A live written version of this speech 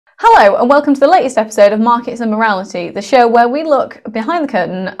Hello and welcome to the latest episode of Markets and Morality, the show where we look behind the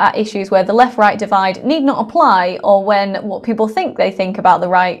curtain at issues where the left-right divide need not apply or when what people think they think about the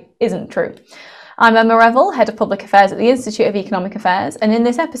right isn't true. I'm Emma Revell, Head of Public Affairs at the Institute of Economic Affairs, and in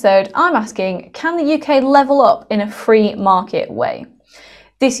this episode I'm asking, can the UK level up in a free market way?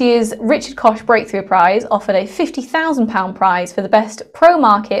 This year's Richard Koch Breakthrough Prize offered a £50,000 prize for the best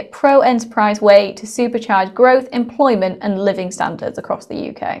pro-market, pro-enterprise way to supercharge growth, employment and living standards across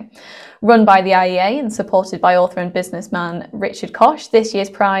the UK. Run by the IEA and supported by author and businessman Richard Koch, this year's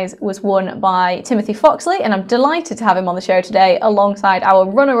prize was won by Timothy Foxley, and I'm delighted to have him on the show today alongside our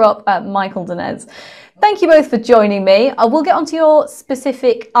runner-up, Michael Dnes. Thank you both for joining me. I will get onto your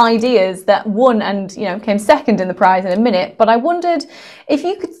specific ideas that won and came second in the prize in a minute, but I wondered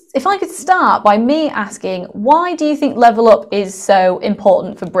if I could start by me asking, why do you think level up is so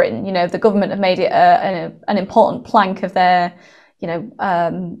important for Britain? You know, the government have made it an important plank of their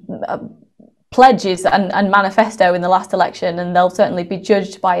pledges and manifesto in the last election, and they'll certainly be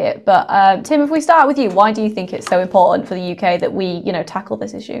judged by it. But Tim, if we start with you, why do you think it's so important for the UK that we tackle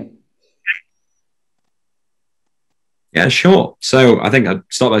this issue? Yeah, sure. So I think I'd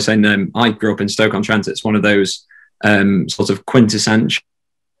start by saying I grew up in Stoke-on-Trent. It's one of those sort of quintessential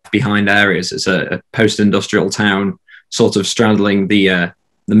behind areas. It's a post-industrial town, sort of straddling the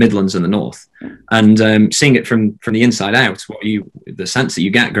Midlands and the North. And seeing it from the inside out, the sense that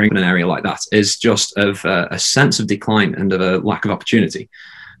you get growing up in an area like that is just of a sense of decline and of a lack of opportunity.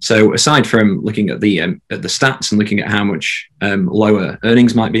 So aside from looking at the stats and looking at how much lower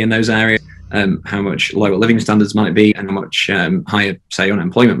earnings might be in those areas, how much lower living standards might be, and how much higher, say,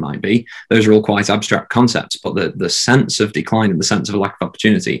 unemployment might be. Those are all quite abstract concepts, but the sense of decline and the sense of a lack of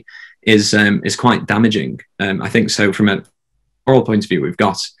opportunity is quite damaging. I think so. From a moral point of view, we've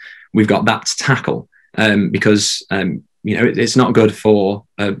got that to tackle because it's not good for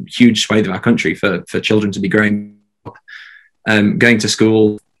a huge swathe of our country for children to be growing up, going to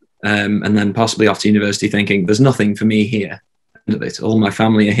school, and then possibly off to university, thinking there's nothing for me here. All my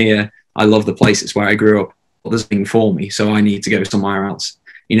family are here. I love the place. It's where I grew up. But there's nothing for me, so I need to go somewhere else.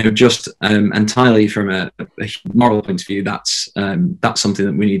 Just entirely from a moral point of view, that's something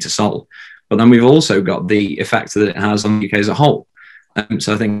that we need to solve. But then we've also got the effect that it has on the UK as a whole.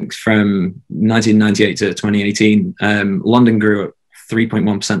 So I think from 1998 to 2018, London grew at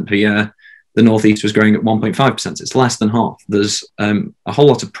 3.1% per year. The North East was growing at 1.5%. It's less than half. There's a whole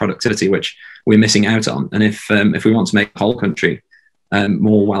lot of productivity which we're missing out on. And if we want to make the whole country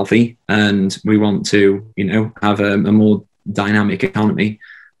more wealthy, and we want to, have a more dynamic economy,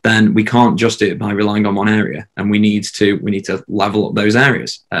 then we can't just do it by relying on one area, and we need to level up those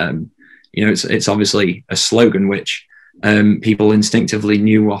areas. It's obviously a slogan which people instinctively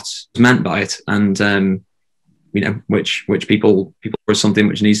knew what was meant by it, and which people was something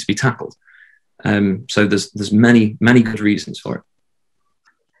which needs to be tackled. So there's many good reasons for it.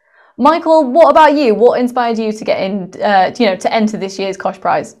 Michael, what about you? What inspired you to get in, to enter this year's Koch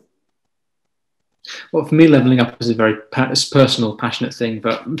Prize? Well, for me, levelling up is a very personal, passionate thing,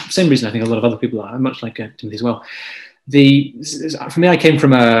 but same reason I think a lot of other people are, much like Timothy as well. For me, I came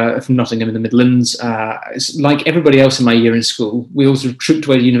from Nottingham in the Midlands. It's like everybody else in my year in school, we all sort of trooped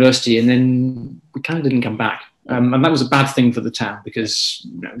away to university, and then we kind of didn't come back. And that was a bad thing for the town, because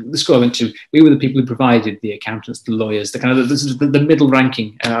the school I went to, we were the people who provided the accountants, the lawyers, the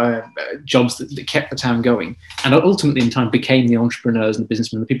middle-ranking jobs that kept the town going, and ultimately in time became the entrepreneurs and the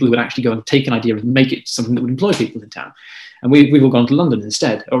businessmen, the people who would actually go and take an idea and make it something that would employ people in town. And we've all gone to London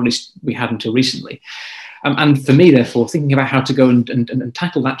instead, or at least we had until recently. And for me, therefore, thinking about how to go and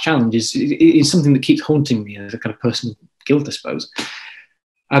tackle that challenge is something that keeps haunting me as a kind of personal guilt, I suppose.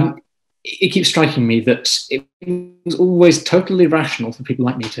 It keeps striking me that it was always totally rational for people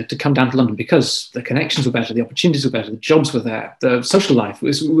like me to come down to London, because the connections were better, the opportunities were better, the jobs were there, the social life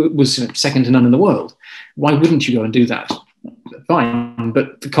was second to none in the world. Why wouldn't you go and do that? Fine,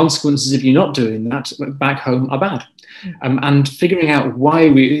 but the consequences of you not doing that back home are bad. And figuring out why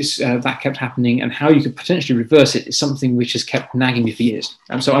that kept happening and how you could potentially reverse it is something which has kept nagging me for years.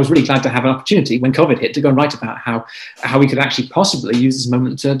 So I was really glad to have an opportunity when COVID hit to go and write about how we could actually possibly use this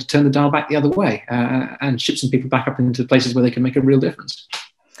moment to turn the dial back the other way and ship some people back up into places where they can make a real difference.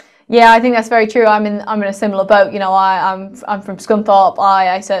 Yeah, I think that's very true. I'm in a similar boat. I'm from Scunthorpe.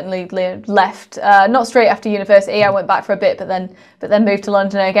 I certainly left not straight after university. I went back for a bit, but then moved to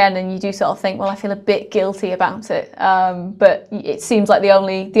London again. And you do sort of think, well, I feel a bit guilty about it. But it seems like the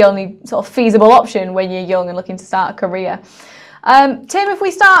only sort of feasible option when you're young and looking to start a career. Tim, if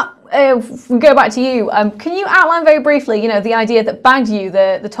we go back to you, can you outline very briefly, the idea that bagged you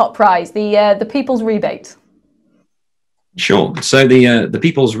the top prize, the People's Rebate? Sure. So the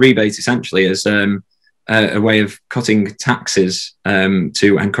people's rebate essentially is a way of cutting taxes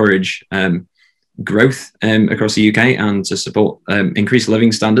to encourage growth across the UK and to support increased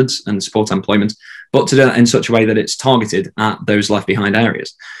living standards and support employment, but to do that in such a way that it's targeted at those left behind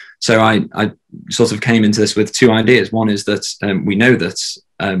areas. So I sort of came into this with two ideas. One is that we know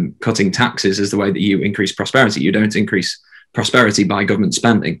that cutting taxes is the way that you increase prosperity. You don't increase prosperity by government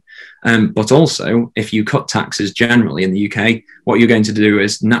spending. But also, if you cut taxes generally in the UK, what you're going to do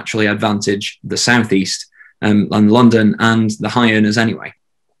is naturally advantage the southeast and London and the high earners anyway.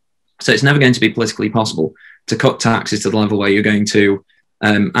 So it's never going to be politically possible to cut taxes to the level where you're going to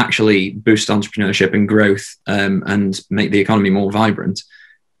actually boost entrepreneurship and growth and make the economy more vibrant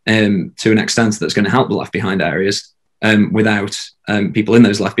to an extent that's going to help the left behind areas without people in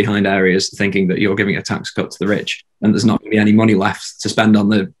those left behind areas thinking that you're giving a tax cut to the rich and there's not going to be any money left to spend on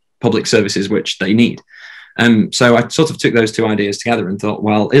the public services which they need. So I sort of took those two ideas together and thought,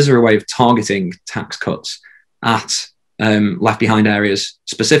 well, is there a way of targeting tax cuts at left behind areas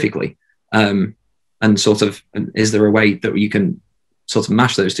specifically? And sort of, is there a way that you can sort of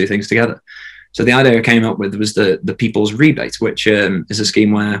mash those two things together? So the idea I came up with was the people's rebate, which is a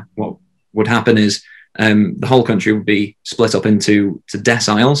scheme where what would happen is the whole country would be split up into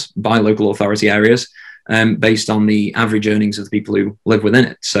deciles by local authority areas based on the average earnings of the people who live within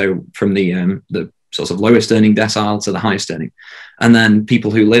it. So from the sort of lowest earning decile to the highest earning. And then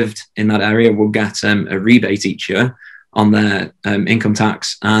people who lived in that area will get a rebate each year on their income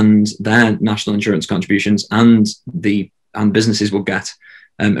tax and their national insurance contributions, and businesses will get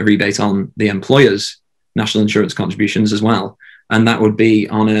a rebate on the employer's national insurance contributions as well. And that would be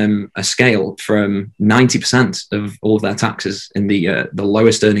on a scale from 90% of all of their taxes in the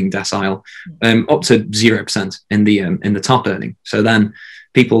lowest earning decile up to 0% in the top earning. So then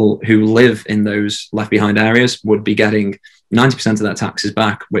people who live in those left behind areas would be getting 90% of their taxes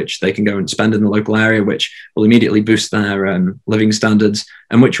back, which they can go and spend in the local area, which will immediately boost their living standards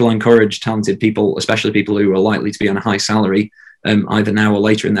and which will encourage talented people, especially people who are likely to be on a high salary, either now or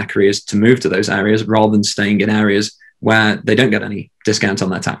later in their careers, to move to those areas rather than staying in areas where they don't get any discount on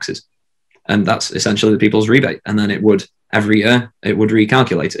their taxes. And that's essentially the people's rebate. And then it would, every year, it would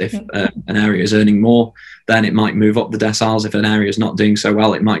recalculate. If an area is earning more, then it might move up the deciles. If an area is not doing so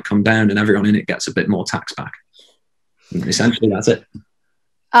well, it might come down and everyone in it gets a bit more tax back. And essentially, that's it.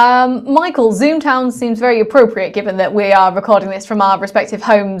 Michael, Zoom Towns seems very appropriate given that we are recording this from our respective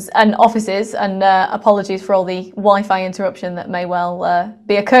homes and offices, and apologies for all the Wi-Fi interruption that may well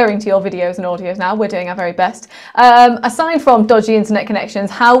be occurring to your videos and audios now. We're doing our very best. Aside from dodgy internet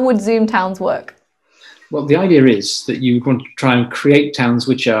connections, how would Zoom Towns work? Well, the idea is that you want to try and create towns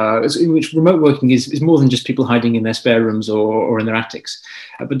in which remote working is more than just people hiding in their spare rooms or in their attics,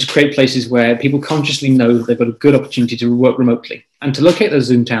 but to create places where people consciously know that they've got a good opportunity to work remotely and to locate those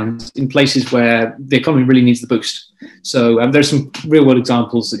Zoom towns in places where the economy really needs the boost. So there's some real world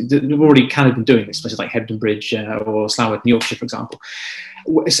examples that have already kind of been doing this, places like Hebden Bridge or Slough in Yorkshire, for example.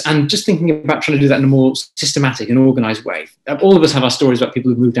 And just thinking about trying to do that in a more systematic and organised way. All of us have our stories about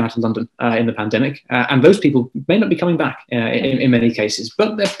people who've moved out of London in the pandemic, and those people may not be coming back in many cases,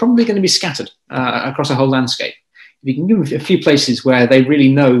 but they're probably going to be scattered across a whole landscape. If you can give them a few places where they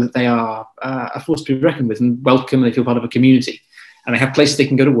really know that they are a force to be reckoned with and welcome, and they feel part of a community, and they have places they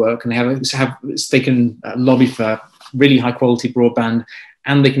can go to work, and they can lobby for really high quality broadband,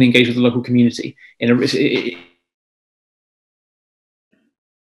 and they can engage with the local community in a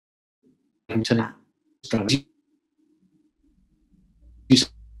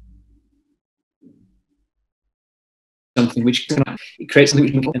something which creates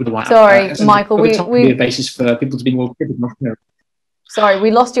something which with the white. Sorry, Michael, we be a basis for people to be more critical. Sorry, we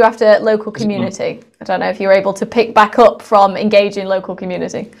lost you after local community. I don't know if you're able to pick back up from engaging local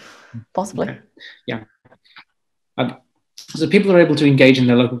community, possibly. Okay. Yeah. So people are able to engage in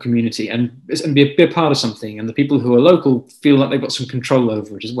their local community and be a part of something, and the people who are local feel like they've got some control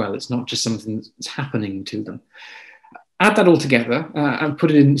over it as well. It's not just something that's happening to them. Add that all together and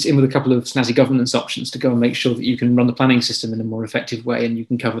put it in with a couple of snazzy governance options to go and make sure that you can run the planning system in a more effective way and you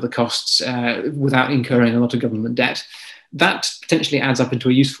can cover the costs without incurring a lot of government debt. That potentially adds up into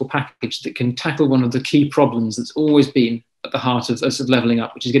a useful package that can tackle one of the key problems that's always been at the heart of levelling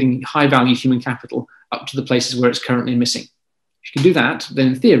up, which is getting high value human capital up to the places where it's currently missing. If you can do that, then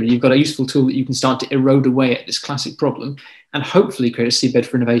in theory, you've got a useful tool that you can start to erode away at this classic problem and hopefully create a seabed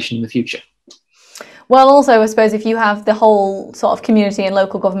for innovation in the future. Well, also, I suppose if you have the whole sort of community and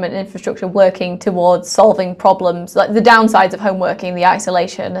local government infrastructure working towards solving problems, like the downsides of home working, the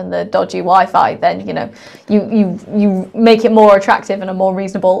isolation and the dodgy Wi-Fi, then, you know, you make it more attractive and a more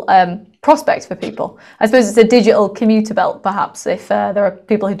reasonable prospect for people. I suppose it's a digital commuter belt, perhaps, if there are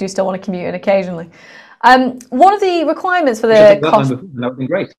people who do still want to commute in occasionally. One of the requirements for the Koch... That would be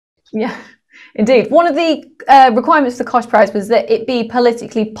great. Yeah, indeed. One of the requirements for the Koch Prize was that it be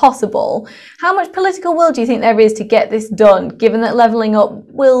politically possible. How much political will do you think there is to get this done, given that levelling up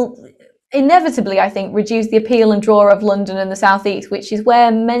will inevitably, I think, reduce the appeal and draw of London and the South East, which is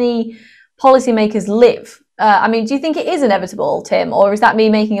where many policymakers live? I mean, do you think it is inevitable, Tim, or is that me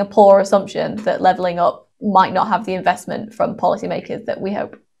making a poor assumption that levelling up might not have the investment from policymakers that we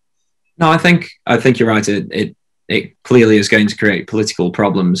hope? No, I think you're right. It clearly is going to create political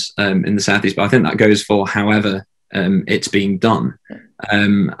problems in the South East, but I think that goes for however it's being done.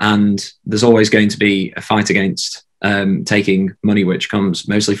 And there's always going to be a fight against taking money which comes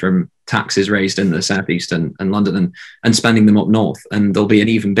mostly from taxes raised in the South East and London and spending them up north. And there'll be an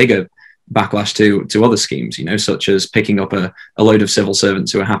even bigger backlash to other schemes, you know, such as picking up a load of civil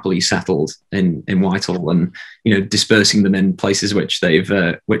servants who are happily settled in Whitehall and, you know, dispersing them in places which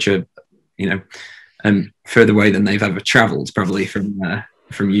are, you know, further away than they've ever travelled, probably from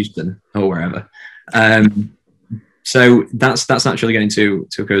Euston or wherever. So that's naturally going to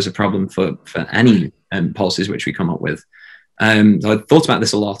occur as a problem for any policies which we come up with. So I thought about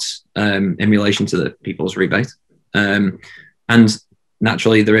this a lot in relation to the people's rebate, and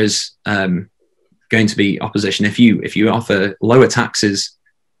naturally there is going to be opposition if you offer lower taxes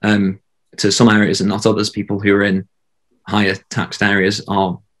to some areas and not others. People who are in higher taxed areas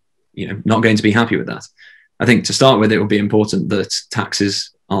are, you know, not going to be happy with that. I think to start with, it would be important that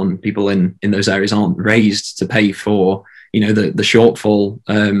taxes on people in those areas aren't raised to pay for, you know, the shortfall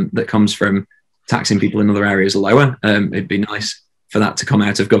that comes from taxing people in other areas lower. It'd be nice for that to come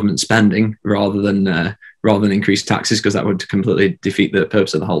out of government spending rather than increase taxes, because that would completely defeat the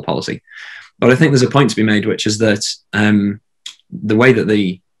purpose of the whole policy. But I think there's a point to be made, which is that the way that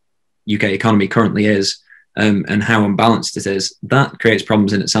the UK economy currently is, and how unbalanced it is, that creates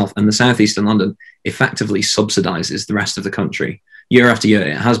problems in itself. And the South East and London effectively subsidises the rest of the country. Year after year,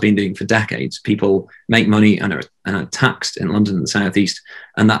 it has been doing for decades. People make money and are taxed in London and the South East,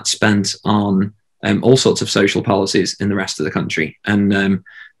 and that's spent on all sorts of social policies in the rest of the country. And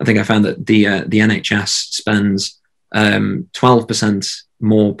I think I found that the NHS spends 12%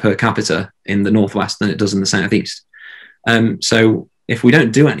 more per capita in the Northwest than it does in the South East. So if we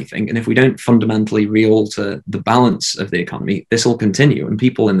don't do anything, and if we don't fundamentally re-alter the balance of the economy, this will continue, and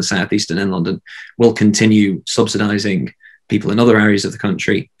people in the South East and in London will continue subsidising people in other areas of the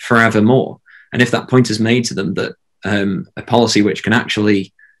country forevermore. And if that point is made to them that a policy which can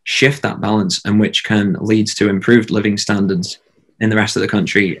actually shift that balance and which can lead to improved living standards in the rest of the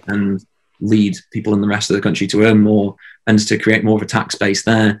country and lead people in the rest of the country to earn more and to create more of a tax base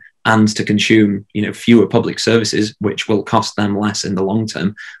there and to consume, you know, fewer public services, which will cost them less in the long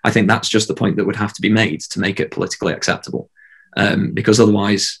term, I think that's just the point that would have to be made to make it politically acceptable. Because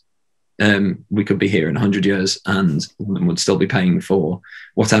otherwise, we could be here in 100 years and would still be paying for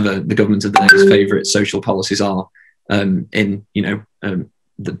whatever the government of the day's favourite social policies are in, you know,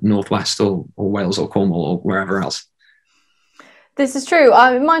 the Northwest or Wales or Cornwall or wherever else. This is true.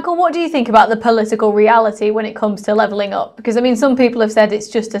 Michael, what do you think about the political reality when it comes to levelling up? Because, I mean, some people have said it's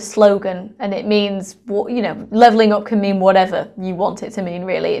just a slogan and it means, you know, levelling up can mean whatever you want it to mean,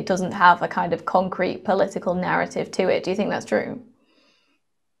 really. It doesn't have a kind of concrete political narrative to it. Do you think that's true?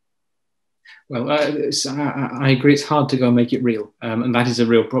 Well, I agree. It's hard to go and make it real, and that is a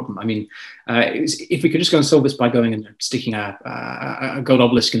real problem. I mean, if we could just go and solve this by going and sticking a gold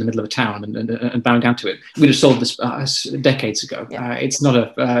obelisk in the middle of a town and bowing down to it, we'd have solved this decades ago. Yeah. It's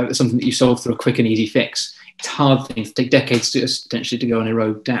not something that you solve through a quick and easy fix. It's hard things that take decades potentially to go and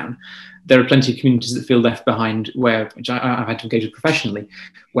erode down. There are plenty of communities that feel left behind, which I've had to engage with professionally,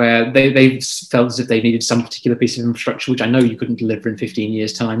 where they felt as if they needed some particular piece of infrastructure, which I know you couldn't deliver in 15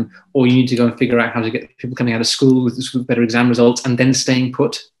 years' time, or you need to go and figure out how to get people coming out of school with better exam results and then staying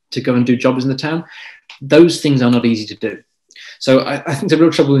put to go and do jobs in the town. Those things are not easy to do. So I think there's a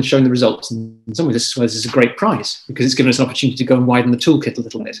real trouble in showing the results. And in some ways, this is a great prize because it's given us an opportunity to go and widen the toolkit a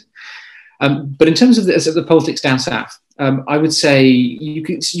little bit. But in terms of the politics down south, I would say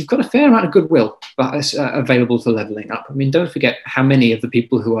you've got a fair amount of goodwill available for levelling up. I mean, don't forget how many of the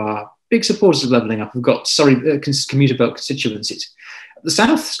people who are big supporters of levelling up have got commuter belt constituencies. The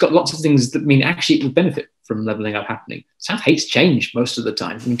South's got lots of things that mean actually it would benefit from levelling up happening. The South hates change most of the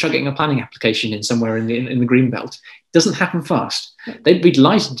time. I mean, try getting a planning application in somewhere in the green belt. It doesn't happen fast. They'd be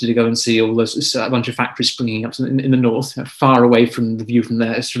delighted to go and see all those a bunch of factories springing up in the north, far away from the view from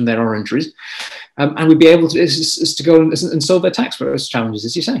their orangeries. and we'd be able to, is to go and solve their tax challenges,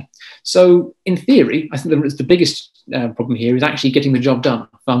 as you say. So in theory, I think the biggest problem here is actually getting the job done,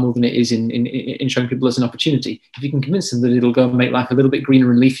 far more than it is in showing people as an opportunity. If you can convince them that it'll go and make life a little bit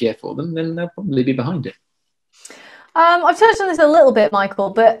greener and leafier for them, then they'll probably be behind it. I've touched on this a little bit, Michael,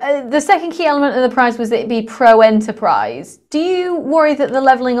 but the second key element of the prize was that it be pro-enterprise. Do you worry that the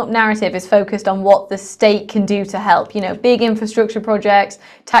levelling up narrative is focused on what the state can do to help? You know, big infrastructure projects,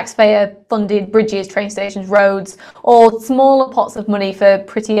 taxpayer-funded bridges, train stations, roads, or smaller pots of money for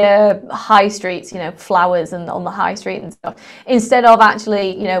prettier high streets, you know, flowers and on the high street and stuff, instead of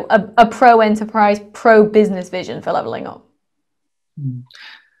actually, you know, a pro-enterprise, pro-business vision for levelling up?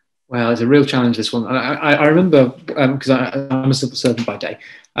 Well, it's a real challenge, this one. I remember, because I'm a civil servant by day,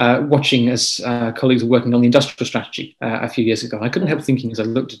 watching as colleagues were working on the industrial strategy a few years ago. I couldn't help thinking as I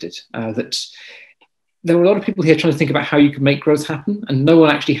looked at it that there were a lot of people here trying to think about how you could make growth happen, and no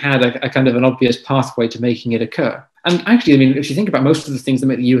one actually had a kind of an obvious pathway to making it occur. And actually, I mean, if you think about most of the things that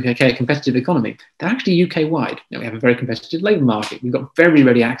make the UK a competitive economy, they're actually UK-wide. You know, we have a very competitive labour market. We've got very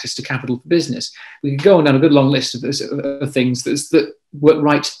ready access to capital for business. We could go on down a good long list of things that work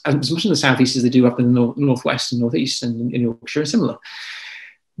right as much in the southeast as they do up in the northwest and northeast and in Yorkshire and similar.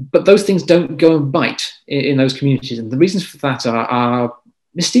 But those things don't go and bite in those communities. And the reasons for that are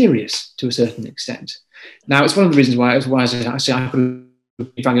mysterious to a certain extent. Now, it's one of the reasons why I say I put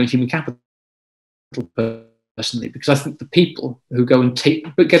a value in human capital personally, because I think the people who go and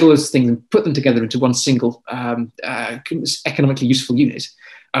get all those things and put them together into one single economically useful unit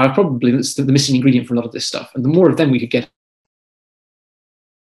are probably the missing ingredient for a lot of this stuff. And the more of them we could get,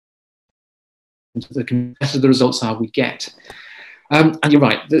 the better the results are we get. And you're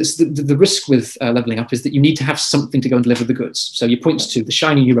right, the risk with levelling up is that you need to have something to go and deliver the goods. So you point to the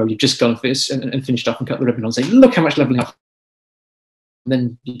shiny euro you've just gone and finished off and cut the ribbon on, and say, look how much levelling up. And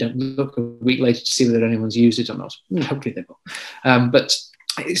then you don't look a week later to see whether anyone's used it or not. Hopefully they will. But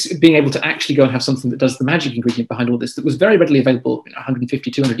it's being able to actually go and have something that does the magic ingredient behind all this that was very readily available 150,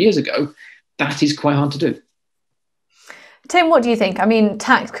 200 years ago, that is quite hard to do. Tim, what do you think? I mean,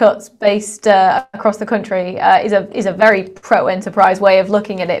 tax cuts based across the country is a very pro-enterprise way of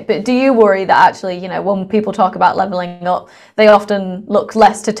looking at it. But do you worry that actually, you know, when people talk about levelling up, they often look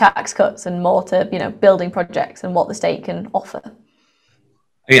less to tax cuts and more to, you know, building projects and what the state can offer?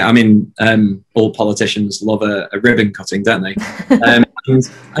 Yeah, I mean, all politicians love a ribbon cutting, don't they?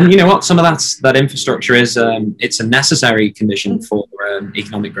 And you know what? Some of that infrastructure is it's a necessary condition for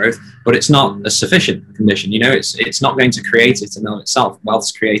economic growth, but it's not a sufficient condition. You know, it's not going to create it in and of itself.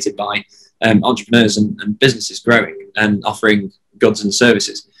 Wealth's created by entrepreneurs and businesses growing and offering goods and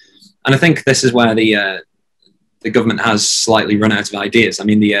services. And I think this is where the government has slightly run out of ideas. I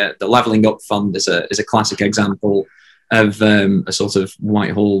mean, the Levelling Up Fund is a classic example of a sort of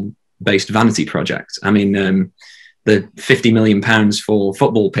Whitehall-based vanity project. I mean, the £50 million for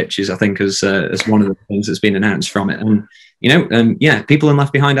football pitches, I think, is one of the things that's been announced from it. And, you know, yeah, people in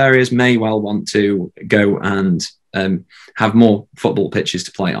left behind areas may well want to go and have more football pitches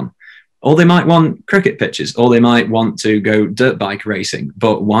to play on. Or they might want cricket pitches, or they might want to go dirt bike racing.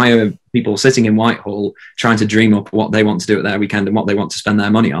 But why are people sitting in Whitehall trying to dream up what they want to do at their weekend and what they want to spend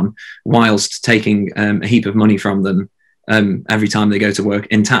their money on, whilst taking a heap of money from them every time they go to work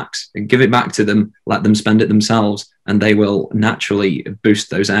in tax? Give it back to them, let them spend it themselves, and they will naturally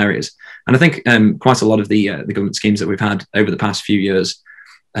boost those areas. And I think quite a lot of the government schemes that we've had over the past few years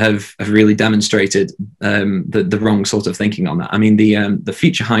have really demonstrated the wrong sort of thinking on that. I mean, the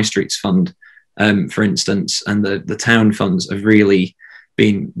Future High Streets Fund, for instance, and the town funds have really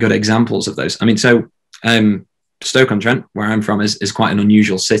been good examples of those. I mean, so Stoke-on-Trent, where I'm from, is quite an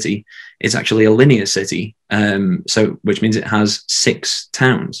unusual city. It's actually a linear city, which means it has 6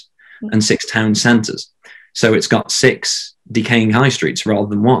 towns and 6 town centres. So it's got 6 decaying high streets rather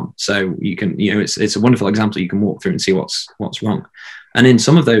than 1. So you can, you know, it's a wonderful example. You can walk through and see what's wrong. And in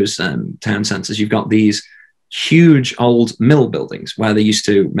some of those town centres, you've got these huge old mill buildings where they used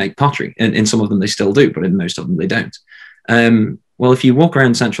to make pottery. In some of them they still do, but in most of them they don't. Well, if you walk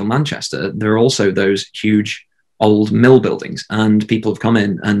around central Manchester, there are also those huge old mill buildings, and people have come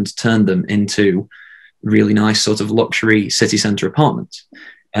in and turned them into really nice sort of luxury city centre apartments.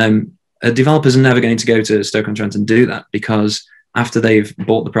 Developers are never going to go to Stoke-on-Trent and do that, because after they've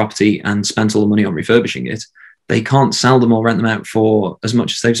bought the property and spent all the money on refurbishing it, they can't sell them or rent them out for as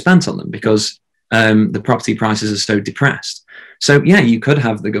much as they've spent on them, because the property prices are so depressed. So yeah, you could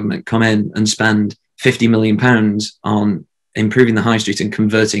have the government come in and spend £50 million on improving the high street and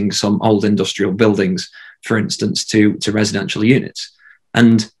converting some old industrial buildings, for instance, to residential units.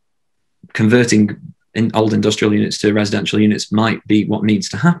 And converting old industrial units to residential units might be what needs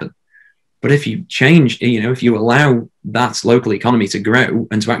to happen. But if you change, if you allow that local economy to grow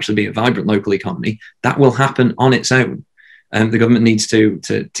and to actually be a vibrant local economy, that will happen on its own. The government needs to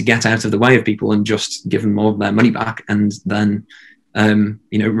get out of the way of people and just give them more of their money back, and then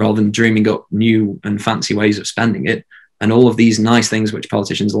rather than dreaming up new and fancy ways of spending it, and all of these nice things which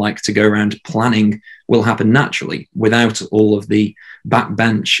politicians like to go around planning will happen naturally without all of the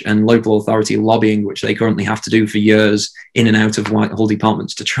backbench and local authority lobbying, which they currently have to do for years in and out of Whitehall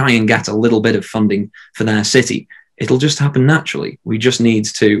departments to try and get a little bit of funding for their city. It'll just happen naturally. We just need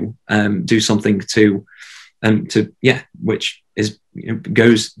to do something which is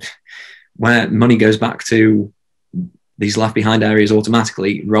goes where money goes back to these left behind areas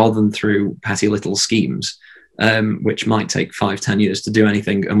automatically, rather than through petty little schemes, which might take 5-10 years to do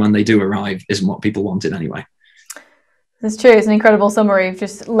anything, and when they do arrive isn't what people wanted anyway. It's true. It's an incredible summary of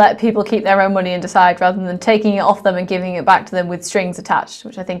just let people keep their own money and decide, rather than taking it off them and giving it back to them with strings attached,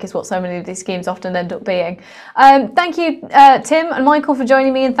 which I think is what so many of these schemes often end up being. Thank you, Tim and Michael, for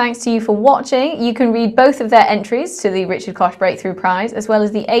joining me, and thanks to you for watching. You can read both of their entries to the Richard Koch Breakthrough Prize, as well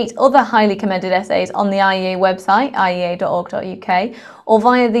as the 8 other highly commended essays on the IEA website, iea.org.uk, or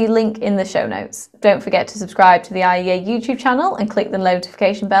via the link in the show notes. Don't forget to subscribe to the IEA YouTube channel and click the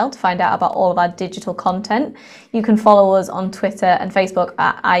notification bell to find out about all of our digital content. You can follow us on Twitter and Facebook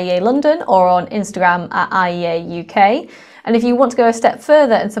at IEA London, or on Instagram at IEA UK. And if you want to go a step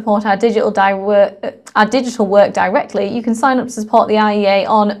further and support our digital work directly, you can sign up to support the IEA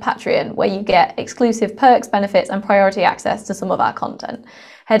on Patreon, where you get exclusive perks, benefits, and priority access to some of our content.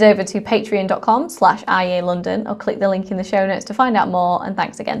 Head over to patreon.com/IEA London or click the link in the show notes to find out more, and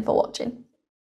thanks again for watching.